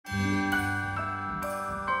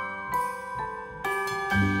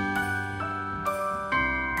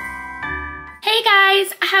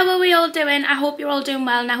guys, how are we all doing? I hope you're all doing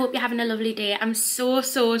well and I hope you're having a lovely day. I'm so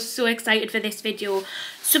excited for this video.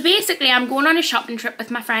 So basically I'm going on a shopping trip with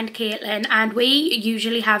my friend Caitlin, and we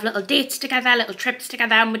usually have little dates together, little trips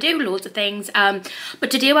together, and we do loads of things.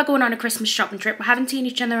 But today we're going on a Christmas shopping trip. We haven't seen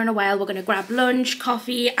each other in a while. We're going to grab lunch,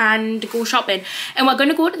 coffee and go shopping. And we're going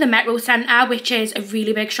to go to the Metro Centre, which is a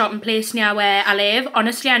really big shopping place near where I live.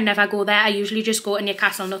 Honestly, I never go there. I usually just go to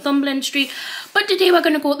Newcastle, Northumberland Street. But today we're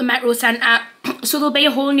going to go to the Metro Centre. So there'll be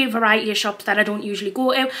a whole new variety of shops that I don't usually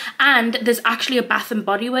go to, and there's actually a Bath and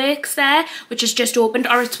Body Works there which has just opened,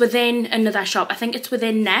 or it's within another shop. I think it's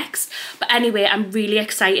within Next. But anyway, I'm really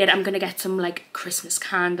excited. I'm gonna get some like Christmas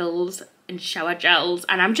candles and shower gels,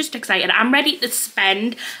 and I'm just excited. I'm ready to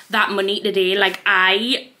spend that money today. Like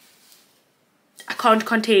I can't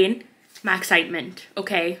contain my excitement,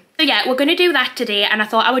 okay? So yeah, we're gonna do that today, and I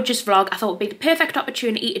thought I would just vlog. I thought it would be the perfect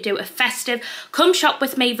opportunity to do a festive come shop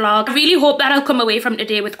with me vlog. I really hope that I'll come away from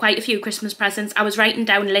today with quite a few Christmas presents. I was writing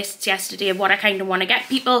down lists yesterday of what I kind of want to get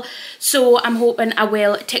people, so I'm hoping I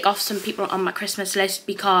will tick off some people on my Christmas list,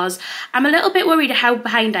 because I'm a little bit worried how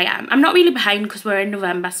behind I am. I'm not really behind because we're in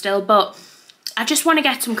November still, but I just want to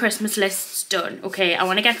get some Christmas lists done, okay? I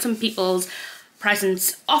want to get some people's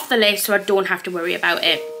presents off the list so I don't have to worry about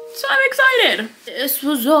it. So I'm excited. This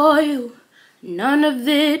was all you, none of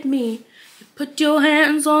it me. You put your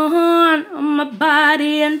hands on my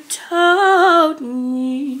body and told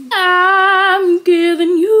me I'm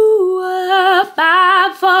giving you up,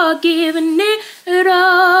 I've forgiven it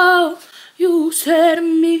all. You set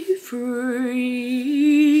me free.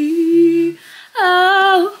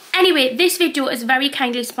 Oh. Anyway, this video is very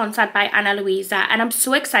kindly sponsored by Ana Luisa, and I'm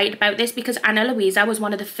so excited about this because Ana Luisa was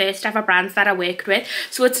one of the first ever brands that I worked with.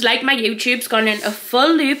 So it's like my YouTube's gone in a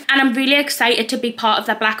full loop, and I'm really excited to be part of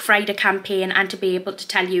the Black Friday campaign and to be able to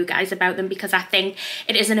tell you guys about them, because I think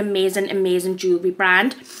it is an amazing jewellery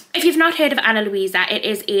brand. If you've not heard of Ana Luisa, it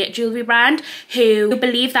is a jewellery brand who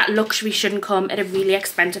believe that luxury shouldn't come at a really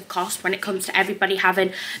expensive cost when it comes to everybody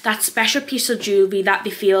having that special piece of jewellery that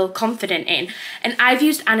they feel confident in. And I've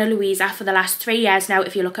used Ana Luisa for the last 3 years now.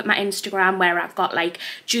 If you look at my Instagram, where I've got like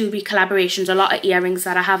jewellery collaborations, a lot of earrings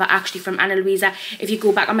that I have are actually from Ana Luisa. If you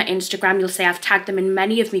go back on my Instagram, you'll see I've tagged them in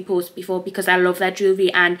many of my posts before, because I love their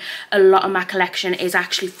jewellery, and a lot of my collection is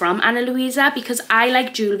actually from Ana Luisa, because I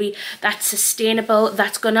like jewellery that's sustainable,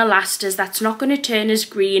 that's gonna last us, that's not gonna turn us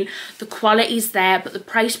green. The quality's there, but the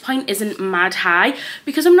price point isn't mad high,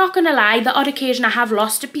 because I'm not gonna lie, the odd occasion I have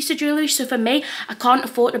lost a piece of jewellery. So for me, I can't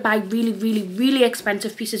afford to buy really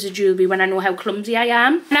expensive pieces of jewellery when I know how clumsy I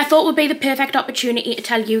am. And I thought it would be the perfect opportunity to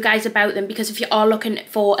tell you guys about them, because if you are looking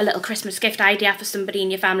for a little Christmas gift idea for somebody in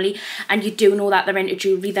your family and you do know that they're into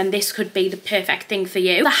jewellery, then this could be the perfect thing for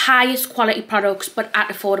you. The highest quality products but at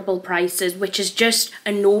affordable prices, which is just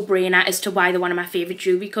a no-brainer as to why they're one of my favourite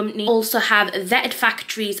jewellery companies. Also have vetted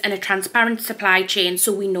factories and a transparent supply chain,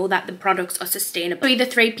 so we know that the products are sustainable. The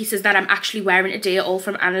 3 pieces that I'm actually wearing today are all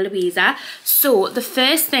from Ana Luisa. So the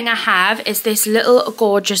first thing I have is this little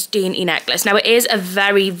gorgeous dainty necklace. Now it is a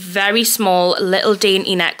very small little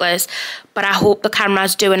dainty necklace, but I hope the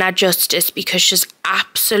camera's doing her justice because she's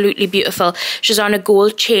absolutely beautiful. She's on a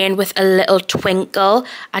gold chain with a little twinkle.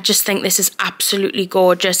 I just think this is absolutely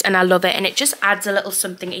gorgeous and I love it, and it just adds a little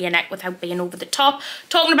something to your neck without being over the top.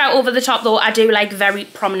 Talking about over the top though, I do like very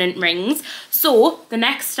prominent rings. So the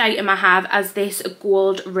next item I have is this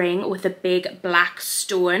gold ring with a big black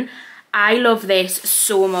stone. I love this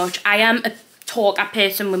so much. I am a talker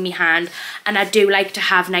person with my hand, and I do like to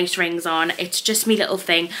have nice rings on. It's just my little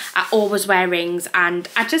thing. I always wear rings and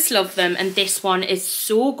I just love them, and this one is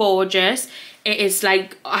so gorgeous. It is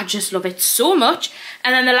like, I just love it so much.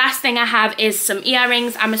 And then the last thing I have is some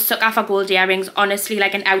earrings. I'm a sucker for gold earrings. Honestly,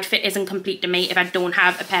 like an outfit isn't complete to me if I don't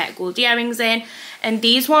have a pair of gold earrings in. And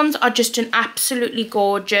these ones are just an absolutely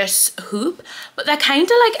gorgeous hoop, but they're kind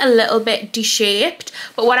of like a little bit D-shaped.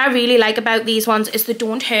 But what I really like about these ones is they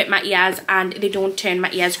don't hurt my ears and they don't turn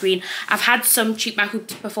my ears green. I've had some cheaper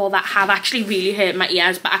hoops before that have actually really hurt my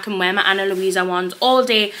ears, but I can wear my Ana Luisa ones all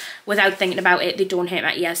day without thinking about it. They don't hurt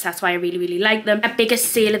my ears. That's why I really like them. Our biggest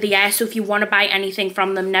sale of the year, so if you want to buy anything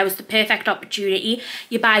from them, now is the perfect opportunity.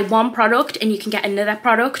 You buy one product and you can get another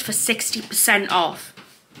product for 60% off.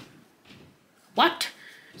 What?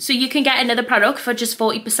 So you can get another product for just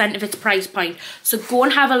 40% of its price point. So go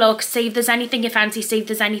and have a look, see if there's anything you fancy, see if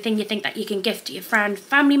there's anything you think that you can gift to your friend,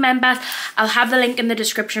 family members. I'll have the link in the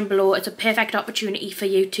description below. It's a perfect opportunity for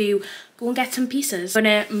you to go and get some pieces. I'm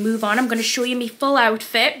gonna move on. I'm gonna show you my full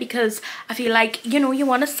outfit because I feel like, you know, you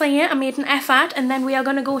want to see it. I made an effort, and then we are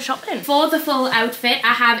gonna go shopping. For the full outfit,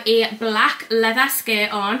 I have a black leather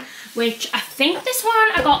skirt on, which I think this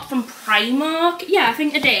one I got from Primark. Yeah, I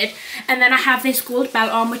think I did. And then I have this gold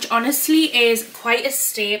belt on, which honestly is quite a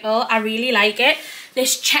staple. I really like it.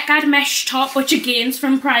 This checkered mesh top, which again is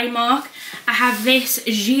from Primark. I have this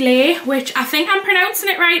gilet, which I think I'm pronouncing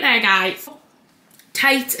it right there, guys.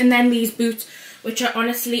 Tights, and then these boots, which are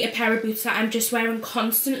honestly a pair of boots that I'm just wearing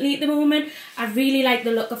constantly at the moment. I really like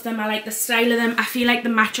the look of them. I like the style of them. I feel like they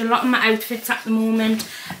match a lot of my outfits at the moment.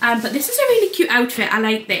 But this is a really cute outfit. I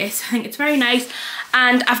like this. I think it's very nice.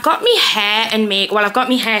 And I've got my hair and make. Well, I've got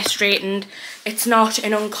my hair straightened. It's not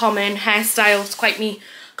an uncommon hairstyle. It's quite me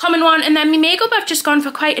common one. And then my makeup, I've just gone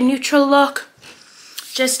for quite a neutral look.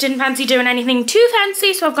 Just didn't fancy doing anything too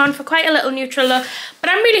fancy, so I've gone for quite a little neutral look, but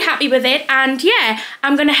I'm really happy with it. And yeah,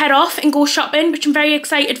 I'm gonna head off and go shopping, which I'm very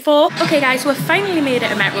excited for. Okay guys, so we've finally made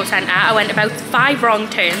it at Metro Centre. I went about 5 wrong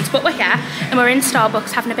turns, but we're here and we're in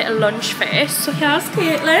Starbucks having a bit of lunch first. So here's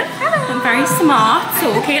Caitlin. Hello. I'm very smart.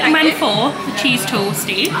 So Caitlin went for the cheese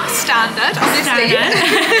toasty. Standard, obviously.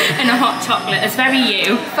 Standard. And a hot chocolate. It's very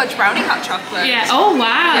you. Fudge brownie hot chocolate. Yeah. Oh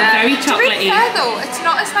wow, yeah. Very chocolatey. To be fair though, it's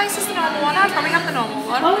not as nice as the normal one. I'd probably have the normal one.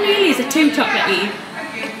 Oh really? Is it too chocolatey?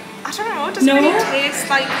 I don't know, it doesn't really taste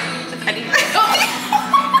like the penny.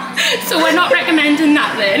 So we're not recommending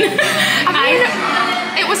that then. I mean,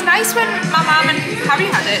 it was nice when my mum and Harry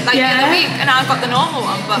had it, like the other week, and I got the normal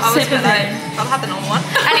one, but I was a bit like, I'll have the normal one.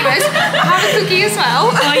 Anyways, I have a cookie as well.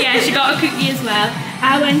 Oh yeah, she got a cookie as well.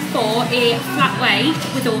 I went for a flat white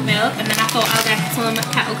with oat milk, and then I thought I'll get some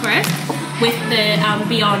kettle crisp with the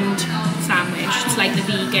Beyond sandwich. It's like the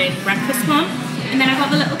vegan breakfast one. And then I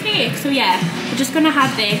got the little cake. So yeah, we're just gonna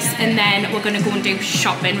have this and then we're gonna go and do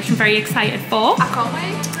shopping, which I'm very excited for. I can't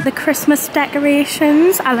wait. The Christmas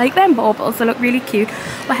decorations, I like them baubles, they look really cute.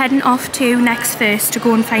 We're heading off to Next First to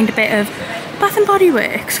go and find a bit of Bath and Body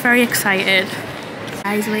Works. Very excited.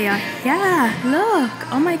 Guys, we are, yeah,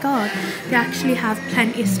 look, oh my god. They actually have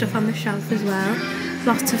plenty of stuff on the shelf as well.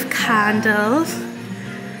 Lots of candles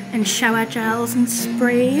and shower gels and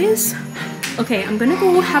sprays. Okay, I'm gonna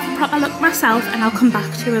go have a proper look myself and I'll come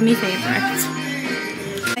back to my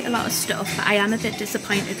favourites. Quite a lot of stuff, but I am a bit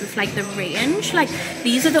disappointed with like the range. Like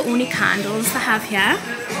these are the only candles they have here.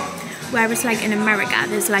 Whereas like in America,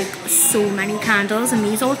 there's like so many candles and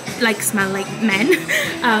these all like smell like men.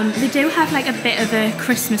 They do have like a bit of a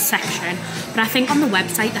Christmas section, but I think on the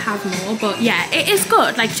website they have more. But yeah, it is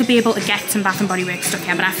good like to be able to get some Bath and Body Works stuff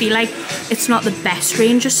here, but I feel like it's not the best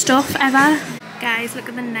range of stuff ever. Guys, look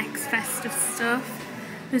at the Next Festive stuff.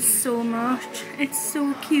 There's so much. It's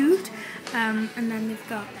so cute. And then they've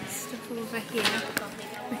got stuff over here,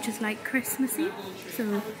 which is like Christmassy.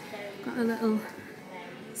 So, got a little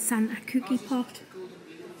Santa cookie pot.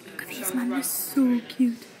 Look at these, man. They're so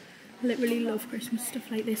cute. I literally love Christmas stuff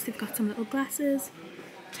like this. They've got some little glasses,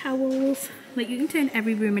 towels. Like you can turn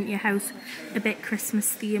every room in your house a bit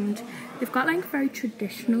Christmas themed. They've got like very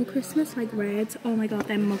traditional Christmas, like reds. Oh my god,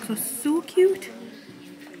 their mugs are so cute.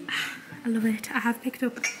 I love it. I have picked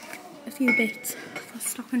up a few bits for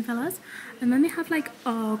stocking fillers. And then they have like,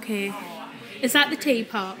 oh okay. Is that the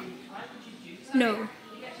teapot? No.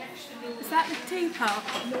 Is that the teapot?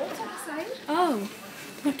 No, it's outside. Oh,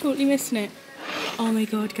 I'm totally missing it. Oh my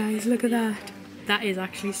god, guys, look at that. That is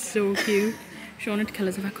actually so cute. Sean would kill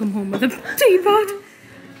us if I come home with a teapot.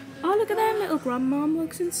 Oh, look at them little grandma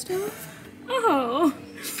mugs and stuff. Oh,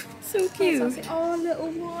 so cute. Oh, little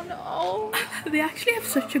one. Oh. They actually have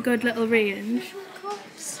such a good little range.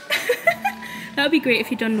 That would be great if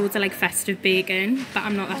you'd done loads of like festive baking, but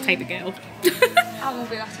I'm not that type of girl. I won't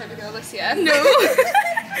be that type of girl this year. No.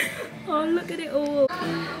 Oh, look at it all.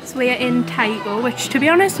 So we're in Tygo, which to be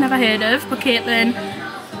honest, never heard of, but Caitlin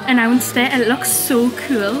announced it and it looks so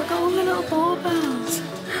cool. Look at all the little baubles.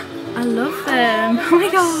 I love them. Oh my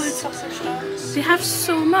god. They have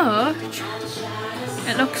so much.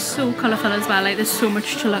 It looks so colourful as well, like there's so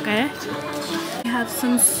much to look at. We have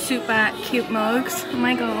some super cute mugs. Oh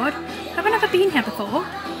my god. Have I never been here before?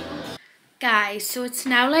 Guys, so it's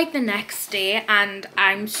now like the next day and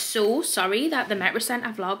I'm so sorry that the Metro Centre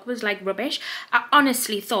vlog was like rubbish. I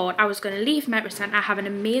honestly thought I was going to leave Metro Centre, have an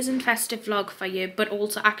amazing festive vlog for you, but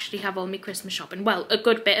also actually have all my Christmas shopping. Well, a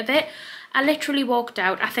good bit of it. I literally walked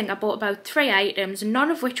out, I think I bought about 3 items, none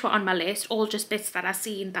of which were on my list, all just bits that I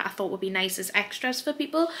seen that I thought would be nice as extras for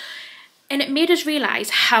people. And it made us realise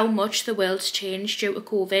how much the world's changed due to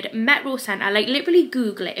COVID. Metro Centre, like literally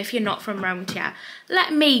Google it if you're not from around here.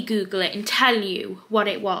 Let me Google it and tell you what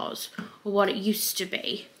it was or what it used to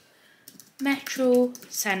be. Metro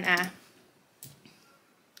Centre.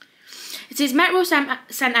 It says Metro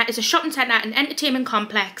Centre is a shopping centre and entertainment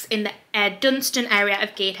complex in the Dunstan area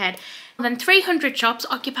of Gateshead. More than 300 shops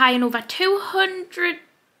occupying over 200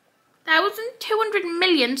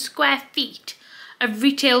 million square feet of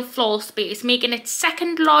retail floor space, making it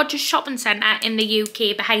second largest shopping centre in the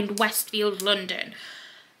UK behind Westfield, London.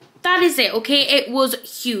 That is it, okay? It was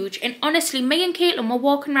huge. And honestly, me and Caitlin were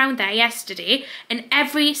walking around there yesterday and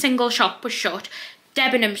every single shop was shut.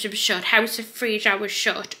 Debenhams was shut. House of Fraser was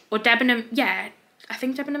shut. Or Debenhams, yeah, I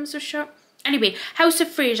think Debenhams was shut. Anyway, House of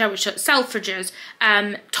Fraser was shut. Selfridges,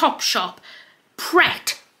 Topshop,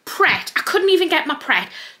 Pret. I couldn't even get my Pret.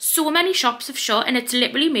 So many shops have shut and it's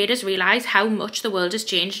literally made us realise how much the world has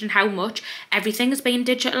changed and how much everything has been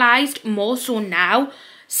digitalised, more so now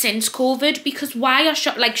since COVID, because why are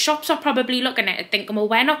shops are probably looking at it thinking, well,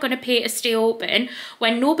 we're not going to pay to stay open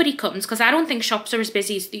when nobody comes, because I don't think shops are as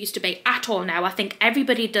busy as they used to be at all now. I think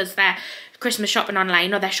everybody does their Christmas shopping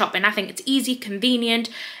online or their shopping. I think it's easy, convenient,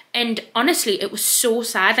 and honestly, it was so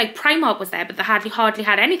sad. Like, Primark was there, but they hardly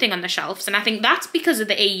had anything on the shelves, and I think that's because of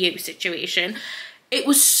the EU situation. It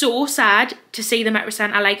was so sad to see the Metro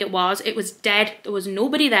Centre like it was. It was dead. There was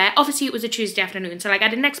nobody there. Obviously, it was a Tuesday afternoon, so like I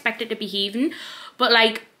didn't expect it to be heaving. But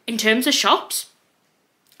like in terms of shops,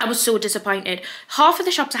 I was so disappointed. Half of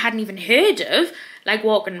the shops I hadn't even heard of, like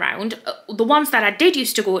walking around. The ones that I did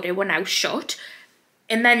used to go to were now shut.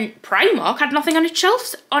 And then Primark had nothing on its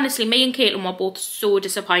shelves. Honestly, me and Caitlin were both so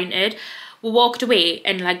disappointed. We walked away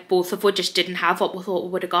and like both of us just didn't have what we thought we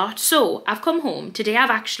would have got. So I've come home. Today I've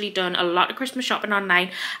actually done a lot of Christmas shopping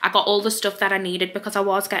online. I got all the stuff that I needed because I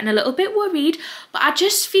was getting a little bit worried. But I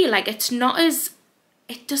just feel like it's not as...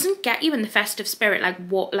 It doesn't get you in the festive spirit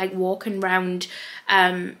like walking around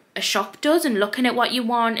a shop does and looking at what you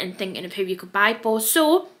want and thinking of who you could buy for.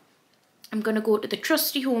 So I'm going to go to the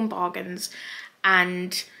trusty Home Bargains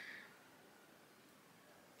and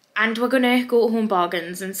we're going to go to Home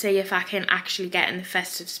Bargains and see if I can actually get in the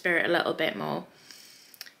festive spirit a little bit more.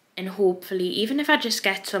 And hopefully, even if I just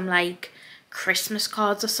get some like Christmas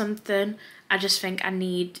cards or something, I just think I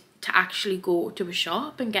need to actually go to a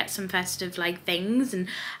shop and get some festive like things and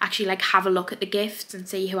actually like have a look at the gifts and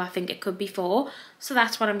see who I think it could be for. So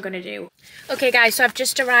that's what I'm going to do. Okay guys, so I've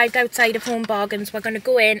just arrived outside of Home Bargains. We're going to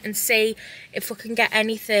go in and see if we can get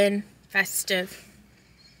anything festive.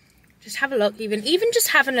 Just have a look. Even just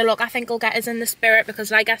having a look I think will get us in the spirit,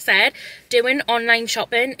 because like I said, doing online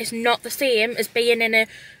shopping is not the same as being in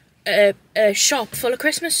a shop full of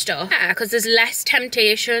Christmas stuff. Yeah, because there's less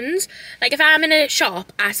temptations. Like if I'm in a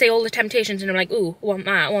shop, I see all the temptations and I'm like, ooh, I want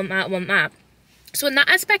that, I want that, I want that. So in that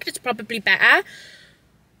aspect it's probably better.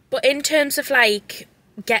 But in terms of like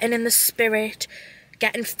getting in the spirit,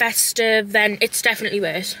 getting festive, then it's definitely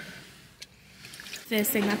worse.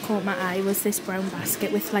 First thing that caught my eye was this brown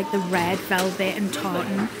basket with like the red velvet and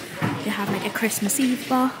tartan. They have like a Christmas Eve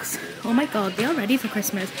box. Oh my god, they are ready for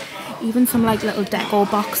Christmas. Even some like little decor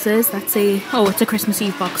boxes that say, oh, it's a Christmas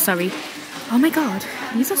Eve box, sorry. Oh my god,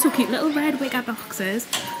 these are so cute. Little red wicker boxes,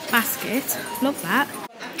 baskets, love that.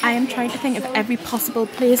 I am trying to think of every possible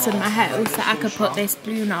place in my house that I could put this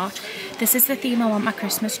balloon art. This is the theme I want my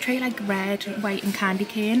Christmas tree, like red, white and candy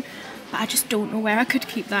cane. But I just don't know where I could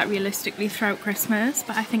keep that realistically throughout Christmas.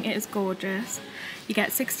 But I think it is gorgeous. You get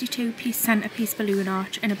 62-piece centrepiece balloon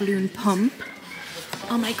arch and a balloon pump.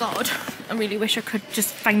 Oh my god, I really wish I could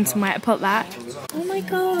just find somewhere to put that. Oh my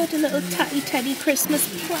god, a little tatty teddy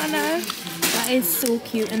Christmas planner. That is so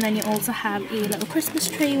cute. And then you also have a little Christmas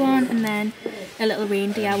tree one and then a little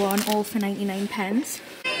reindeer one, all for 99p.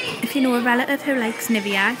 If you know a relative who likes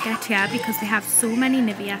Nivea, get here because they have so many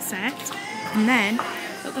Nivea sets. And then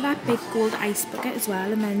look at that big gold ice bucket as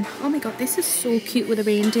well. And then, oh my god, this is so cute with the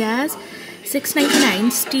reindeers.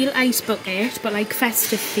 £6.99 steel ice bucket, but like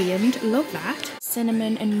festive themed. Love that.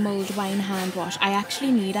 Cinnamon and mulled wine hand wash. I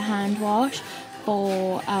actually need a hand wash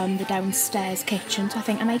for the downstairs kitchen, so I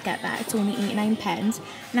think I might get that. It's only 89p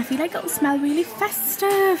and I feel like it'll smell really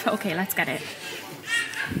festive. Okay, let's get it.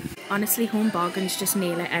 Honestly, Home Bargains just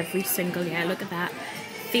nail it every single year. Look at that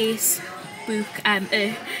face book,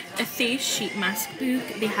 a face sheet mask book.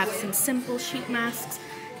 They have some simple sheet masks,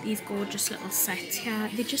 these gorgeous little sets here.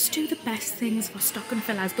 They just do the best things for stocking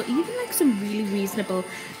fillers, but even like some really reasonable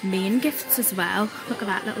main gifts as well. Look at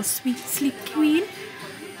that little sweet sleep queen.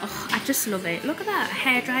 Oh, I just love it. Look at that, a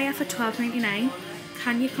hairdryer for £12.99.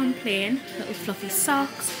 Can you complain? Little fluffy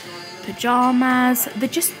socks, pyjamas. They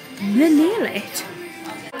nail it.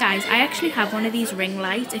 Guys, I actually have one of these ring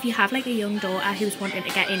lights. If you have like a young daughter who's wanting to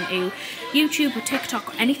get into YouTube or TikTok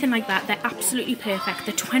or anything like that, they're absolutely perfect.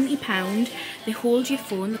 They're £20. They hold your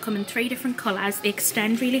phone. They come in 3 different colours. They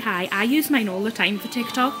extend really high. I use mine all the time for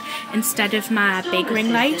TikTok instead of my big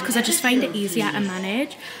ring light because I just find it easier to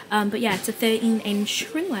manage. But yeah, it's a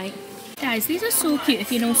 13-inch ring light. Guys, these are so cute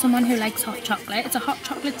if you know someone who likes hot chocolate. It's a hot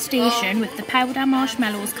chocolate station with the powder,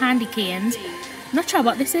 marshmallows, candy canes. I'm not sure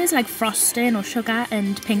what this is, like frosting or sugar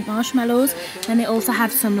and pink marshmallows. Then they also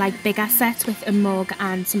have some like bigger sets with a mug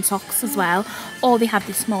and some socks as well. Or they have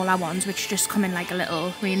the smaller ones which just come in like a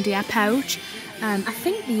little reindeer pouch. I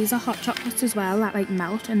think these are hot chocolates as well that like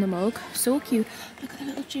melt in the mug. So cute. Look at the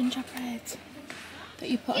little gingerbread that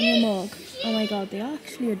you put on your mug. Oh my god, they are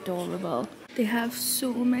actually adorable. They have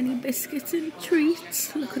so many biscuits and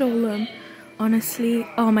treats. Look at all of them. Honestly,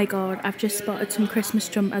 oh my god, I've just spotted some Christmas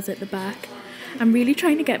jumpers at the back. I'm really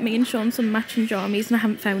trying to get me and Sean some matching jammies and I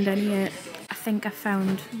haven't found any yet. I think I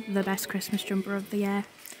found the best Christmas jumper of the year.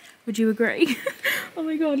 Would you agree? Oh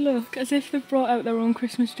my god, look, as if they've brought out their own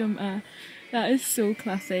Christmas jumper. That is so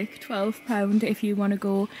classic. £12 if you want to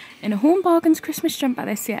go in a Home Bargains Christmas jumper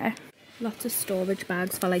this year. Lots of storage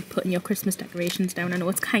bags for like putting your Christmas decorations down. I know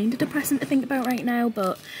it's kind of depressing to think about right now,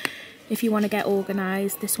 but if you want to get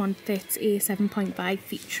organised, this one fits a 7.5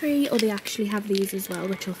 feet tree, or they actually have these as well,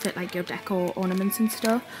 which will fit like your decor ornaments and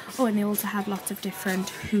stuff. Oh, and they also have lots of different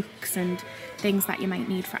hooks and things that you might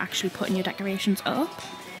need for actually putting your decorations up.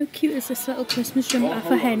 How cute is this little Christmas jumper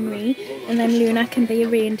for Henry? And then Luna can be a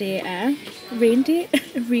reindeer. A reindeer.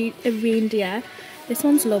 This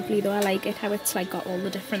one's lovely though, I like it how it's like got all the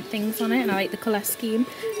different things on it and I like the colour scheme.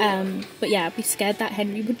 But yeah, I'd be scared that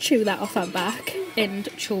Henry would chew that off our back and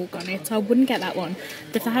choke on it, so I wouldn't get that one.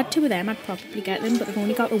 But if I had 2 of them, I'd probably get them, but I've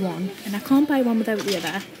only got the one and I can't buy one without the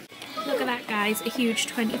other. Look at that guys, a huge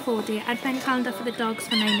 24-day advent calendar for the dogs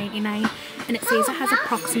for £9.99 and it says it has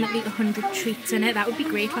approximately 100 treats in it. That would be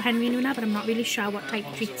great for Henry and Luna, but I'm not really sure what type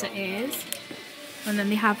of treats it is. And then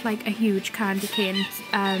they have like a huge candy cane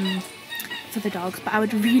for the dogs, but I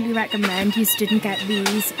would really recommend you didn't get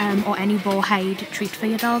these or any rawhide treat for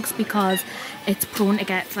your dogs because it's prone to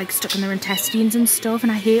get like stuck in their intestines and stuff,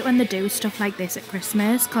 and I hate when they do stuff like this at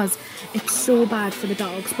Christmas because it's so bad for the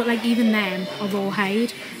dogs. But like even them are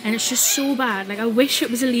rawhide and it's just so bad. Like I wish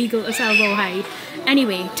it was illegal to sell rawhide.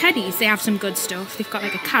 Anyway, teddies, they have some good stuff. They've got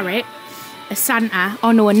like a carrot, a Santa,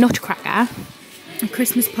 oh no, a nutcracker, a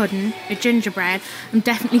Christmas pudding, a gingerbread. I'm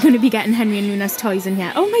definitely going to be getting Henry and Luna's toys in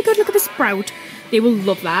here. Oh my god, look at the sprout. They will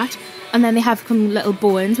love that. And then they have some little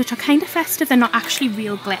bones, which are kind of festive. They're not actually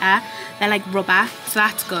real glitter. They're like rubber, so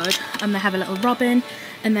that's good. And they have a little robin.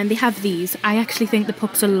 And then they have these. I actually think the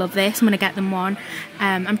pups will love this. I'm going to get them one.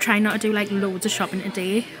 I'm trying not to do like loads of shopping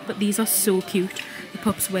today, but these are so cute. The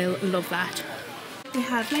pups will love that. They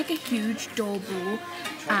have like a huge door bow.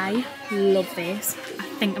 I love this. I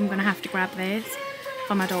think I'm going to have to grab this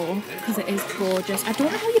for my door because it is gorgeous. I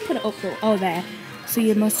don't know how you put it up though. Oh, there. So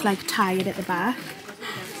you must like tie it at the back.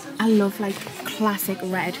 I love like classic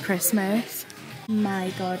red Christmas.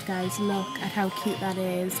 My god guys, look at how cute that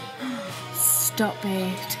is. Stop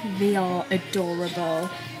it. They are adorable.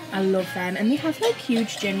 I love them. And they have like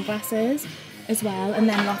huge gin glasses as well, and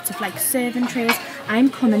then lots of like serving trays.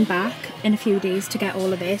 I'm coming back in a few days to get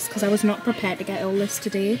all of this because I was not prepared to get all this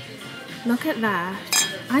today. Look at that.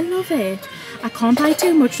 I love it. I can't buy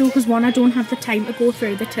too much though because 1, I don't have the time to go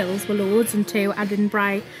through the tills with loads, and 2, I didn't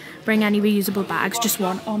bring any reusable bags, just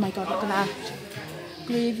 1. Oh my god, look at that.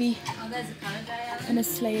 Gravy and a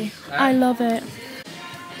sleigh. I love it.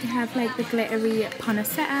 They have like the glittery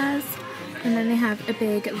poinsettias, and then they have a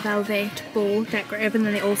big velvet bow decorative, and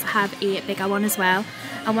then they also have a bigger one as well.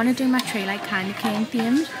 I want to do my tree like candy cane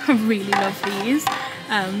themed. I really love these.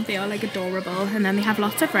 They are like adorable, and then they have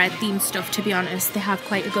lots of red themed stuff. To be honest, they have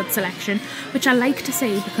quite a good selection, which I like to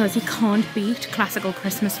see because you can't beat classical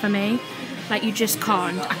Christmas for me. Like you just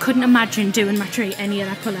can't. I couldn't imagine doing my tree any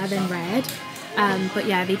other colour than red. But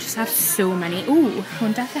yeah, they just have so many. Ooh, I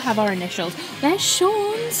wonder if they have our initials. There's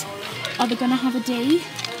Sean's. Are they gonna have a D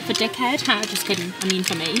for dickhead? Ha, just kidding. I mean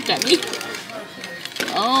for me, Demi.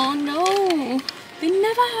 Oh no, they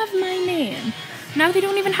never have my name. Now they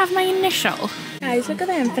don't even have my initial. Guys, look at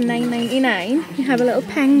them for £9.99. You have a little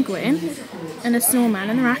penguin and a snowman,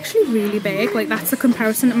 and they're actually really big. Like that's the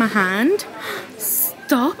comparison to my hand.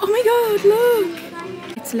 Stop! Oh my god, look!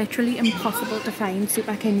 It's literally impossible to find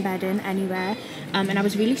Super King bedding anywhere. And I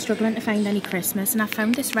was really struggling to find any Christmas, and I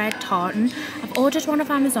found this red tartan. I've ordered one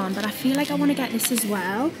of Amazon, but I feel like I want to get this as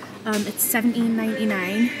well. It's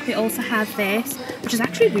 £17.99. They also have this, which is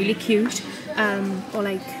actually really cute. Or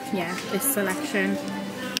like, yeah, this selection.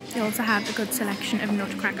 They also have a good selection of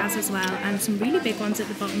nutcrackers as well, and some really big ones at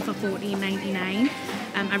the bottom for $14.99.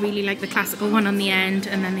 I really like the classical one on the end,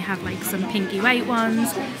 and then they have like some pinky white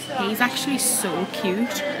ones. He's actually so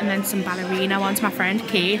cute, and then some ballerina ones. My friend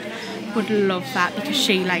Kate would love that because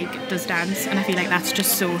she like does dance, and I feel like that's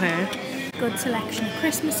just so her. Good selection of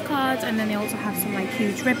Christmas cards, and then they also have some like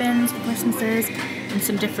huge ribbons for Christmases and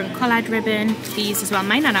some different coloured ribbon. These as well.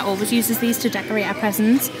 My nana always uses these to decorate her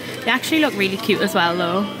presents. They actually look really cute as well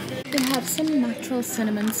though. They have some natural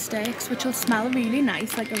cinnamon sticks which will smell really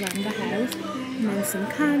nice like around the house, and then some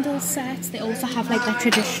candle sets. They also have like the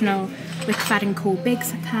traditional Wickford and Co big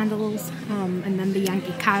candles, and then the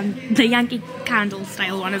Yankee candle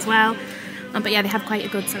style one as well. But yeah, they have quite a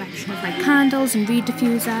good selection of like candles and reed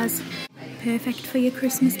diffusers. Perfect for your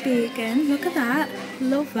Christmas baking. Look at that,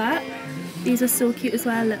 love that. These are so cute as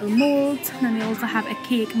well, little moulds, and then they also have a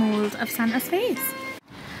cake mould of Santa's face.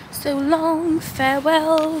 So long,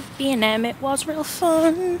 farewell, B&M, it was real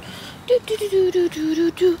fun.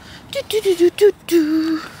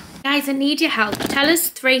 Guys, I need your help. Tell us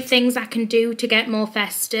 3 things I can do to get more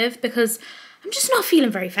festive, because I'm just not feeling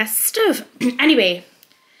very festive. Anyway,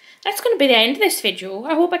 that's going to be the end of this video.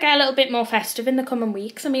 I hope I get a little bit more festive in the coming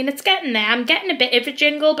weeks. I mean, it's getting there. I'm getting a bit of a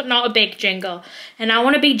jingle, but not a big jingle. And I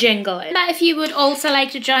want to be jingling. But if you would also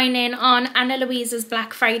like to join in on Ana Luisa's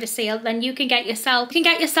Black Friday sale, then you can get yourself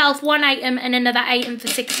one item and another item for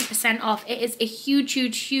 60% off. It is a huge,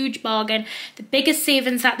 huge, huge bargain. The biggest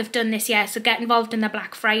savings that they've done this year. So get involved in the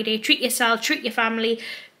Black Friday. Treat yourself, treat your family.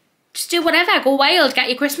 Just do whatever, go wild, get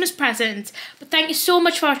your Christmas presents. But thank you so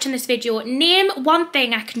much for watching this video. Name one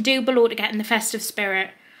thing I can do below to get in the festive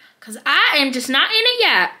spirit, because I am just not in it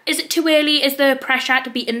yet. Is it too early? Is there pressure to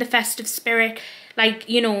be in the festive spirit, like,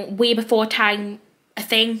 you know, way before time a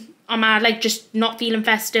thing? Am I like just not feeling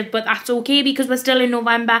festive, but that's okay because we're still in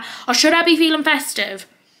November? Or should I be feeling festive?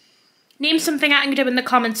 Name something I can do in the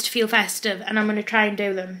comments to feel festive, and I'm going to try and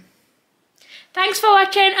do them. Thanks for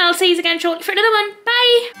watching. I'll see you again shortly for another one.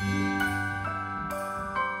 Bye!